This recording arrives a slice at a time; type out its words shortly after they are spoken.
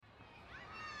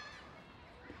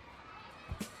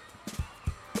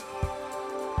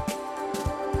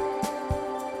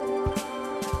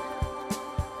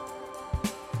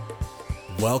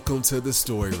Welcome to the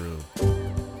Story Room.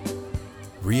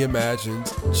 Reimagined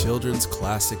children's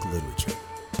classic literature.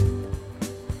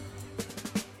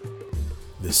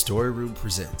 The Story Room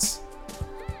presents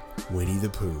Winnie the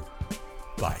Pooh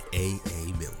by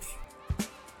A.A Milne.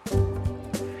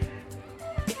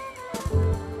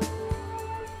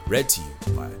 Read to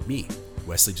you by me,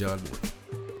 Wesley John Moore.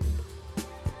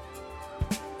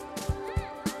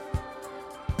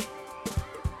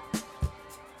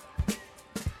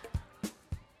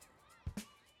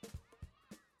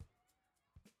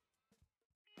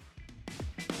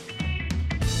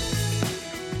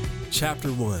 Chapter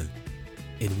 1,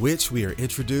 in which we are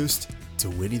introduced to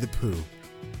Winnie the Pooh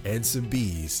and some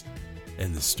bees,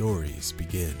 and the stories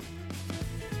begin.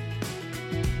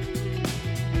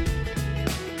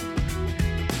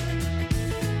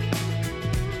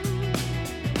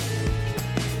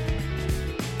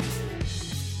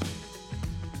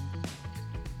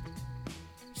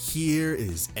 Here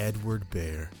is Edward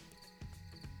Bear,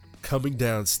 coming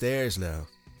downstairs now.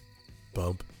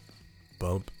 Bump,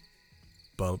 bump,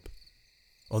 bump.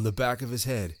 On the back of his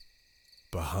head,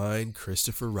 behind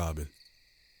Christopher Robin.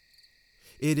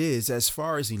 It is, as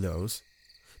far as he knows,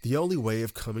 the only way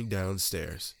of coming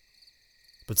downstairs.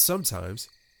 But sometimes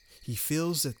he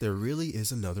feels that there really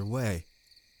is another way.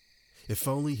 If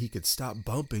only he could stop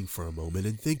bumping for a moment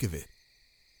and think of it.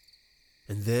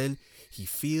 And then he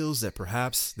feels that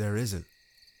perhaps there isn't.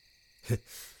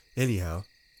 Anyhow,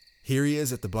 here he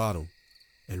is at the bottom,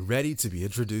 and ready to be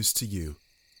introduced to you.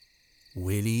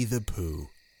 Winnie the Pooh.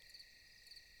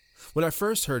 When I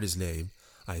first heard his name,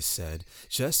 I said,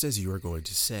 just as you are going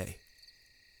to say,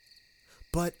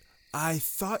 "But I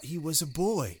thought he was a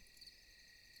boy."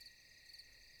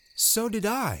 "So did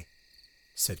I,"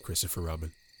 said Christopher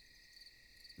Robin.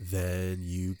 "Then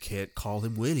you can't call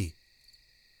him Winnie."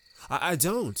 I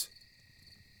don't.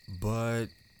 But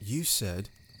you said,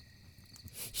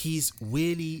 "He's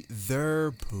Winnie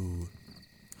the Pooh."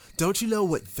 Don't you know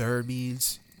what "the"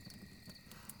 means?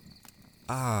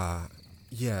 "Ah,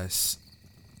 yes,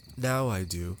 now I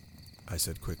do," I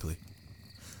said quickly.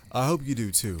 "I hope you do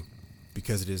too,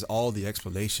 because it is all the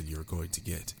explanation you're going to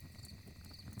get."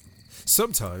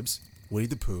 Sometimes Winnie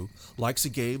the Pooh likes a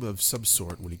game of some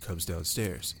sort when he comes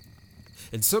downstairs.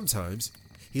 And sometimes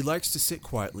he likes to sit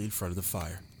quietly in front of the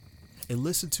fire and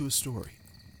listen to a story.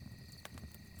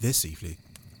 This evening.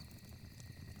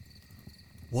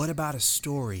 "What about a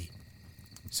story?"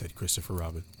 said Christopher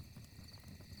Robin.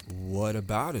 "What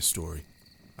about a story?"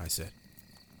 I said.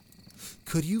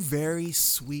 "Could you very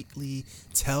sweetly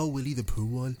tell Winnie the Pooh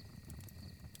one?"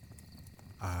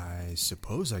 "I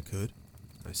suppose I could,"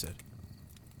 I said.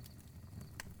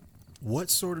 "What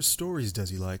sort of stories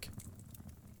does he like?"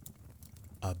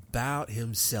 "About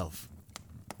himself,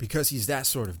 because he's that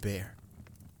sort of bear."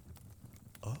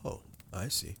 "Oh, I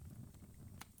see.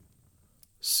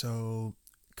 So,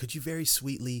 could you very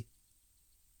sweetly—"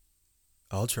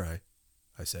 "I'll try,"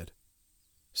 I said.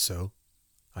 So,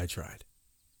 I tried.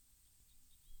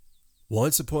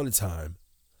 Once upon a time,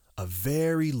 a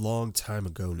very long time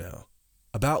ago now,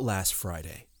 about last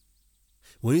Friday,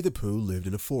 Winnie the Pooh lived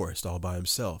in a forest all by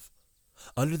himself,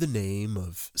 under the name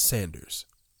of Sanders.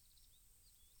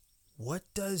 "What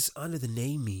does under the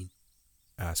name mean?"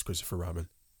 asked Christopher Robin.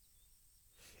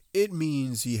 "It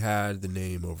means he had the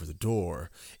name over the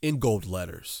door in gold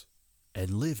letters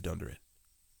and lived under it."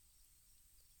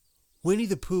 Winnie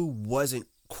the Pooh wasn't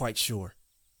quite sure,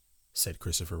 said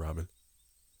Christopher Robin.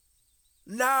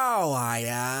 "Now I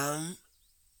am,"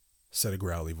 said a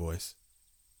growly voice.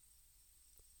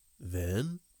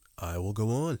 "Then I will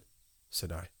go on,"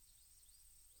 said I.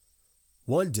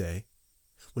 One day,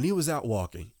 when he was out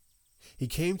walking, he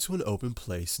came to an open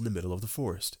place in the middle of the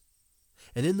forest,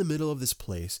 and in the middle of this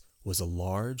place was a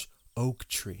large oak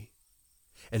tree,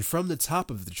 and from the top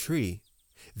of the tree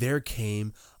there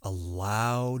came a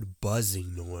loud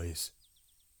buzzing noise.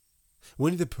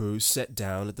 Winnie the Pooh sat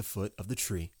down at the foot of the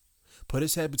tree, put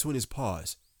his head between his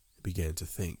paws, and began to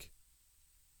think.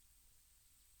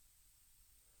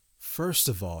 First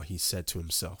of all, he said to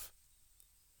himself,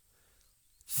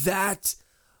 "That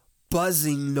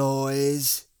buzzing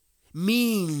noise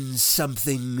means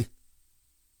something.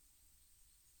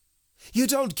 You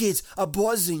don't get a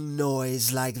buzzing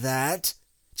noise like that,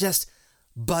 just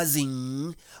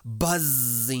buzzing,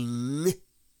 buzzing,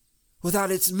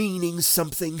 without its meaning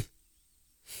something.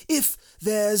 If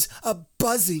there's a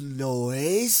buzzing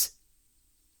noise,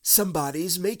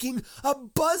 somebody's making a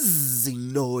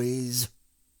buzzing noise.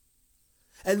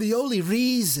 And the only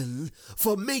reason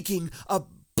for making a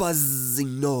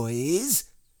buzzing noise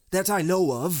that I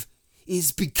know of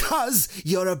is because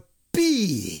you're a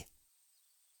bee.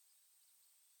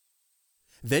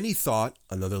 Then he thought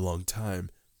another long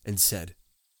time and said,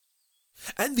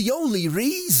 "And the only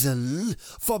reason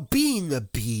for being a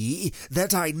bee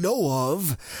that I know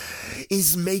of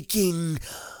is making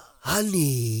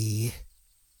honey."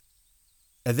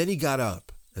 And then he got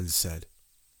up and said,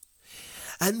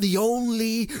 "And the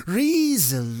only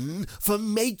reason for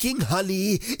making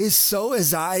honey is so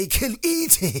as I can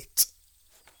eat it."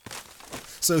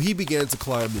 So he began to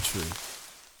climb the tree.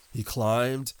 He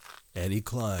climbed and he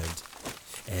climbed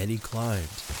and he climbed.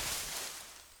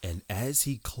 And as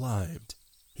he climbed,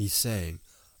 he sang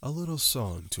a little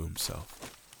song to himself.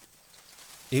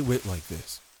 It went like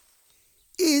this.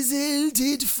 "Isn't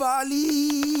it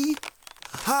funny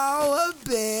how a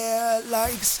bear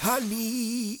likes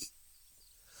honey?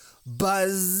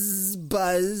 Buzz,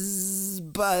 buzz,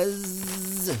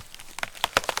 buzz.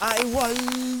 I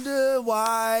wonder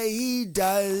why he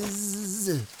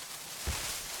does."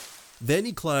 Then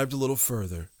he climbed a little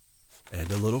further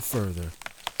and a little further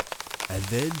and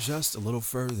then just a little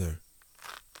further.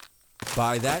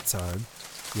 By that time,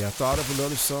 he had thought of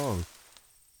another song.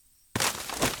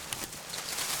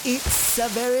 "It's a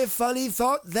very funny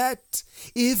thought that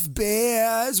if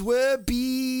bears were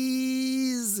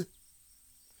bees,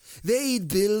 they'd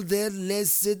build their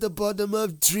nests at the bottom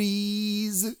of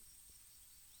trees.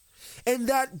 And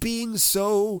that being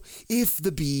so, if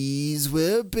the bees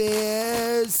were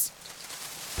bears,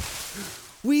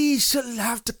 we shouldn't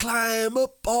have to climb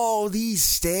up all these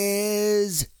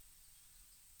stairs."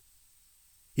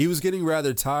 He was getting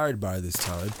rather tired by this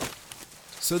time,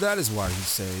 so that is why he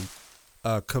sang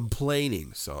a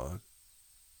complaining song.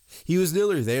 He was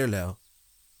nearly there now,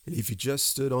 and if he just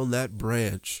stood on that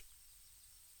branch,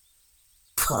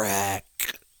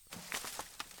 crack!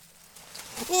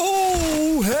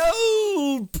 "Oh,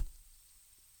 help!"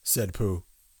 said Pooh,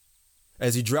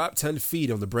 as he dropped 10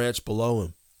 feet on the branch below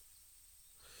him.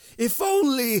 "If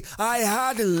only I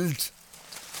hadn't,"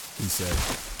 he said,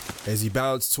 as he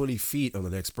bounced 20 feet on the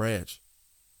next branch.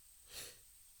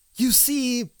 "You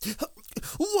see,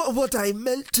 what I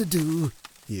meant to do,"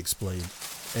 he explained,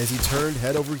 as he turned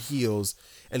head over heels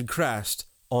and crashed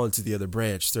onto the other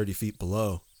branch 30 feet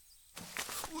below.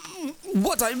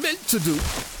 "What I meant to do.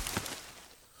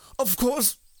 Of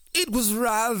course, it was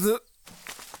rather,"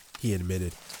 he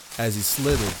admitted, as he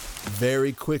slithered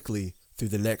very quickly through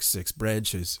the next 6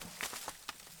 branches.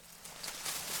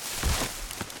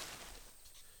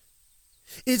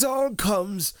 "It all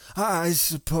comes, I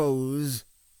suppose,"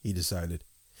 he decided,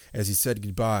 as he said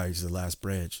goodbye to the last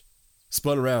branch,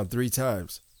 spun around 3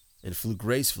 times, and flew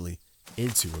gracefully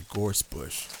into a gorse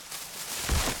bush.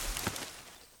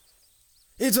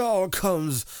 "It all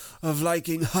comes of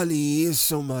liking honey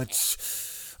so much.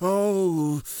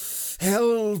 Oh,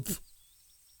 help!"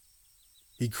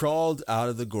 He crawled out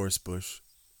of the gorse bush,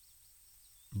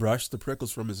 brushed the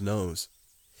prickles from his nose,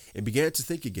 and began to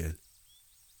think again.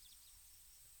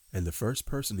 And the first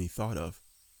person he thought of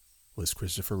was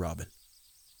Christopher Robin.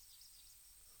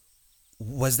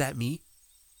 "Was that me?"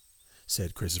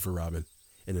 said Christopher Robin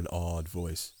in an awed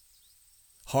voice,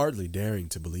 hardly daring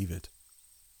to believe it.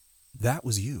 "That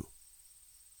was you."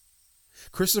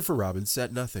 Christopher Robin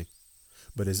said nothing,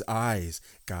 but his eyes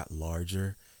got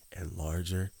larger and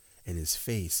larger, and his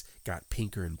face got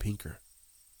pinker and pinker.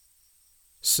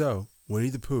 So Winnie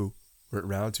the Pooh went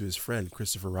round to his friend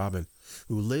Christopher Robin,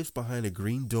 who lived behind a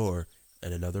green door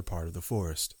in another part of the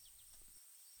forest.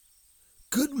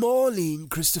 "Good morning,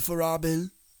 Christopher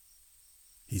Robin,"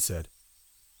 he said.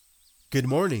 "Good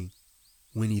morning,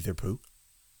 Winnie the Pooh,"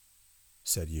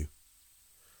 said you.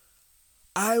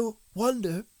 "I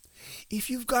wonder if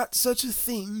you've got such a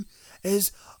thing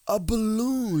as a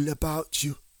balloon about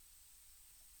you."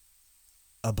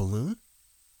 "A balloon?"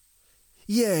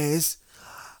 "Yes,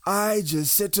 I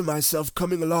just said to myself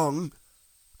coming along,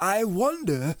 I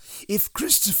wonder if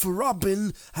Christopher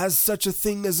Robin has such a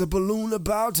thing as a balloon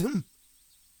about him.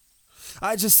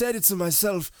 I just said it to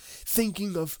myself,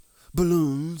 thinking of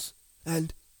balloons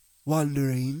and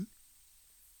wondering."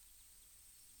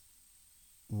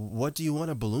 "What do you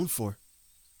want a balloon for?"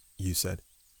 you said.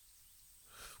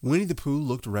 Winnie the Pooh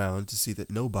looked round to see that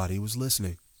nobody was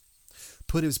listening,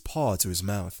 put his paw to his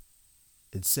mouth,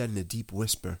 and said in a deep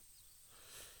whisper,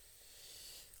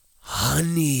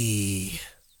 "Honey."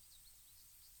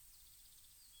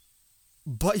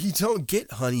 "But you don't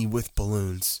get honey with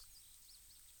balloons."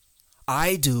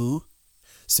 "I do,"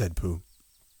 said Pooh.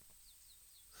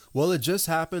 "Well, it just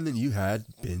happened that you had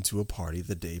been to a party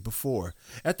the day before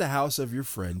at the house of your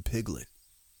friend Piglet,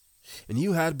 and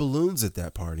you had balloons at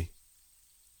that party.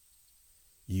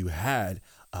 You had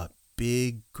a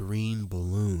big green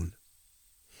balloon,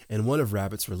 and one of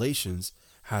Rabbit's relations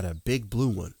had a big blue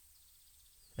one.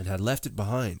 and had left it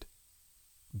behind,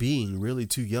 being really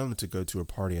too young to go to a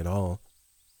party at all.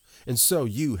 And so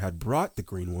you had brought the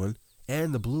green one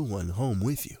and the blue one home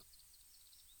with you.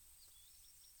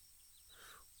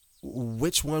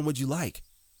 Which one would you like?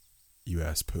 You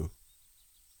asked Pooh.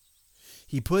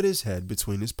 He put his head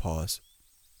between his paws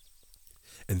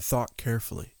and thought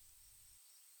carefully.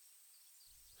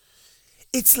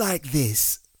 It's like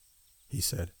this, he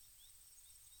said.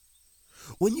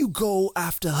 When you go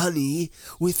after honey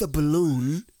with a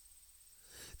balloon,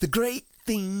 the great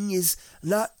thing is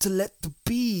not to let the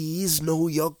bees know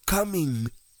you're coming.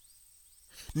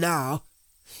 Now,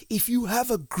 if you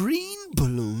have a green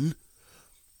balloon,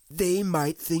 they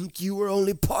might think you were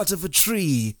only part of a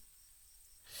tree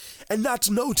and not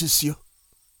notice you.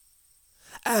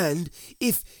 And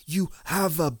if you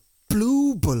have a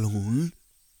blue balloon,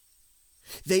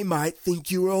 they might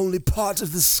think you were only part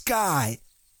of the sky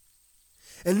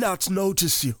and not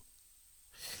notice you.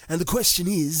 And the question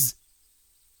is,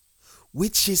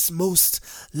 which is most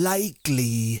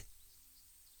likely?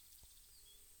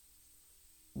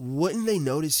 Wouldn't they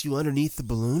notice you underneath the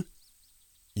balloon?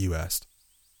 You asked.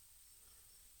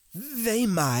 They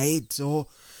might, or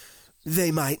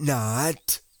they might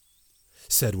not,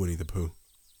 said Winnie the Pooh.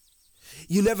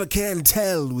 You never can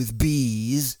tell with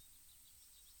bees.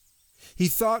 He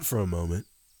thought for a moment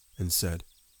and said,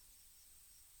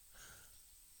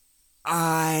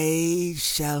 I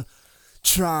shall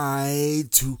try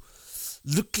to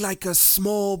look like a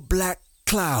small black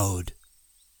cloud.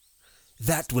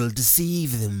 That will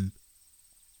deceive them.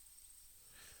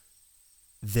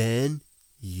 Then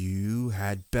you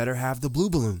had better have the blue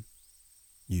balloon,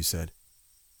 you said.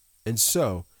 And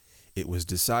so it was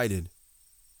decided.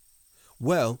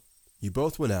 Well, you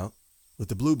both went out with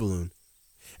the blue balloon,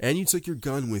 and you took your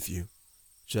gun with you,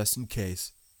 just in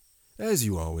case, as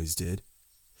you always did.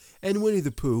 And Winnie the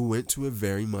Pooh went to a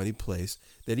very muddy place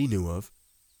that he knew of,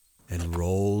 and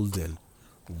rolled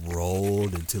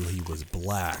until he was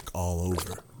black all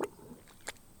over.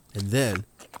 And then,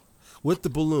 with the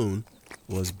balloon,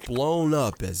 was blown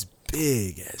up as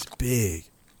big.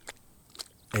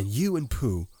 And you and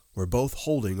Pooh were both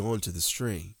holding on to the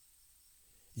string.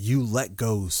 You let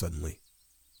go suddenly,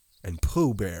 and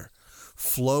Pooh Bear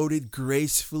floated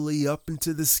gracefully up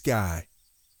into the sky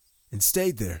and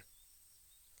stayed there,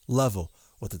 level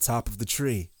with the top of the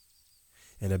tree,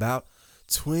 and about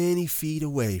 20 feet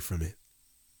away from it.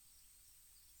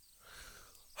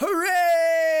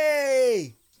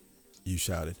 Hooray! You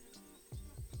shouted.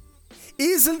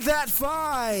 Isn't that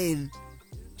fine?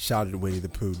 Shouted Winnie the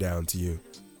Pooh down to you.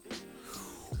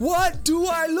 What do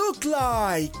I look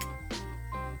like?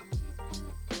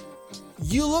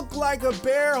 You look like a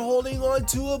bear holding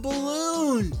onto a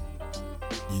balloon,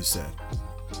 you said.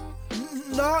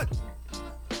 Not,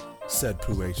 said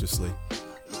Pooh anxiously.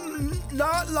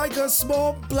 Not like a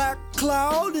small black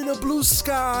cloud in a blue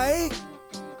sky.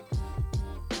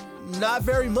 Not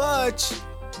very much.